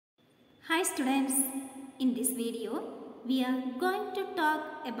Hi students, in this video we are going to talk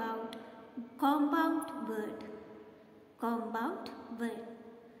about compound word. Compound word.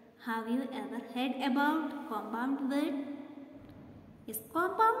 Have you ever heard about compound word? Yes,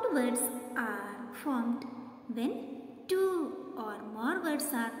 compound words are formed when two or more words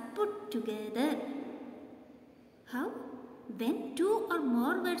are put together. How? When two or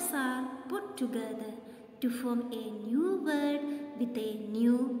more words are put together to form a new word with a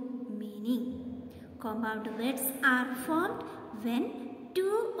new meaning. Compound words are formed when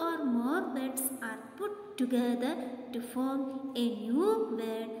two or more words are put together to form a new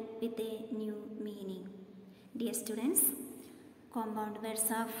word with a new meaning. Dear students, compound words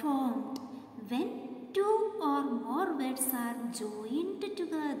are formed when two or more words are joined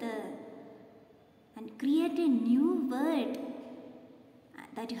together and create a new word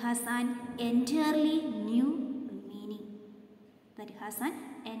that has an entirely new meaning.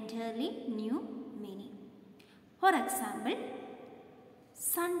 For example,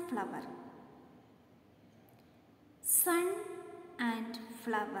 sunflower. Sun and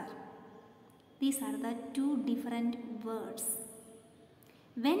flower. These are the two different words.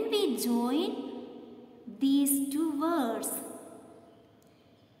 When we join these two words,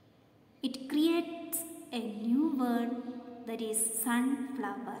 it creates a new word that is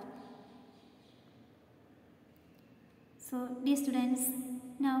sunflower. So, dear students,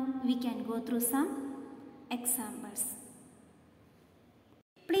 now we can go through some examples.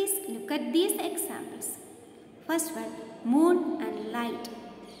 Please look at these examples. First one, moon and light.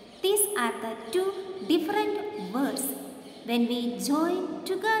 These are the two different words. When we join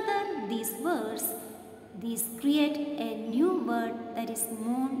together these words, these create a new word that is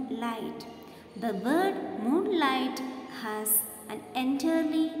moonlight. The word moonlight has an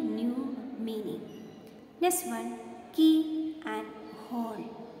entirely new meaning. Next one, key and hole.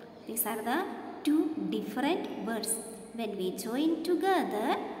 These are the two different words. When we join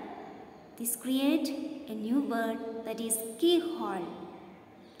together, this create a new word that is keyhole.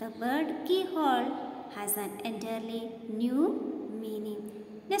 The word keyhole has an entirely new meaning.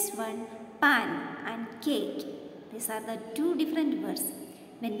 Next one, pan and cake. These are the two different words.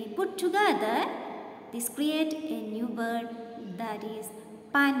 When we put together, this create a new word that is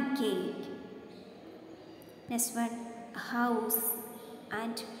pancake. Next one, house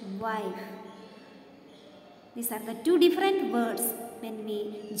and wife. These are the two different words. When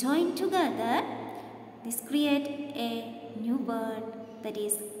we join together, this create a new word that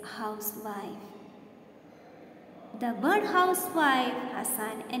is housewife. The word housewife has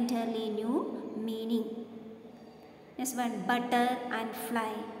an entirely new meaning. Next one, butter and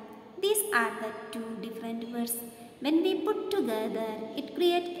fly. These are the two different words. When we put together, it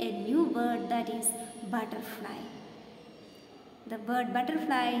creates a new word that is butterfly. The word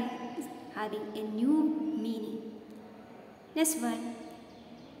butterfly is having a new meaning. Next one,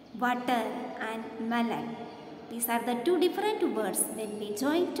 water and melon. These are the two different words. When we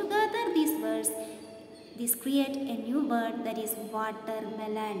join together these words, this create a new word that is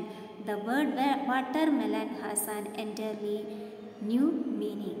watermelon. The word watermelon has an entirely new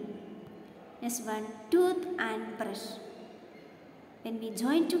meaning. Next one, tooth and brush. When we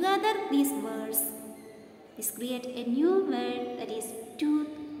join together these words, this create a new word that is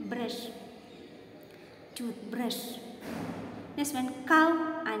toothbrush. Toothbrush. Next one,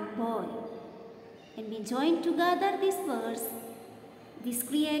 cow and boy. When we join together these words, this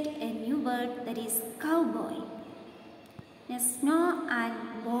create a new word that is cowboy. Next, snow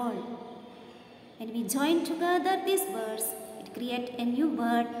and ball. When we join together these words, it create a new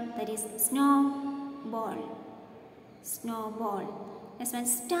word that is snowball. Snowball. Next one,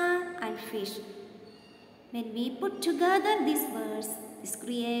 star and fish. When we put together these words, this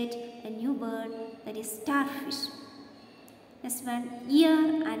create a new word that is starfish. Next one, ear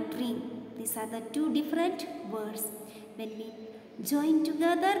and ring. These are the two different words. When we join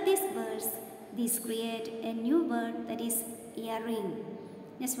together these words, these create a new word that is earring.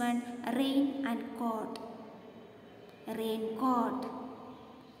 Next one, rain and coat. Raincoat.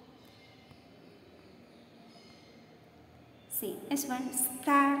 See, next one,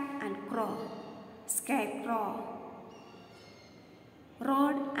 scare and crow. Scarecrow.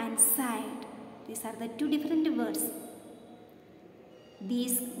 Road and side. These are the two different words.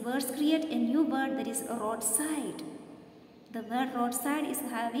 These words create a new word that is roadside. The word roadside is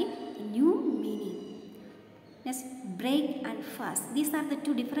having a new meaning. Next, break and fast. These are the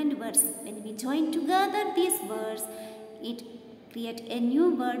two different words. When we join together these words, it creates a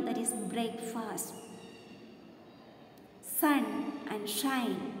new word that is breakfast. Sun and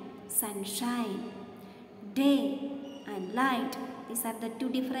shine. Sunshine. Day and light. These are the two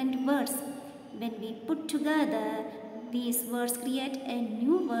different words. When we put together, these words create a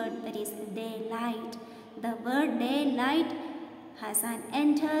new word, that is daylight. The word daylight has an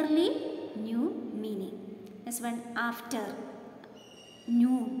entirely new meaning. This one, after,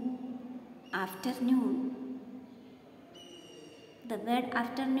 noon, afternoon. The word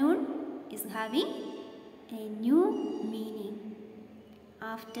afternoon is having a new meaning.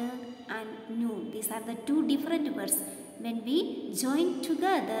 After and noon. These are the two different words. When we join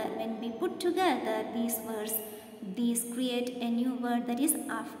together, when we put together these words, these create a new word, that is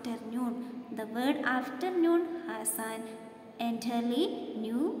afternoon. The word afternoon has an entirely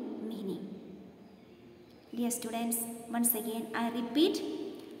new meaning. Dear students, once again I repeat,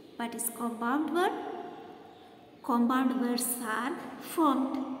 what is compound word? Compound words are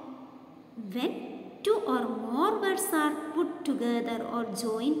formed when two or more words are put together or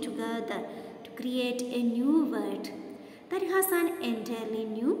joined together to create a new word that has an entirely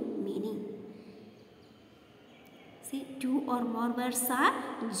new meaning. See, two or more words are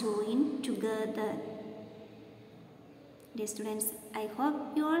joined together. Dear students, I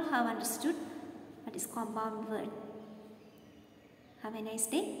hope you all have understood what is compound word. Have a nice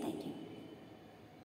day. Thank you.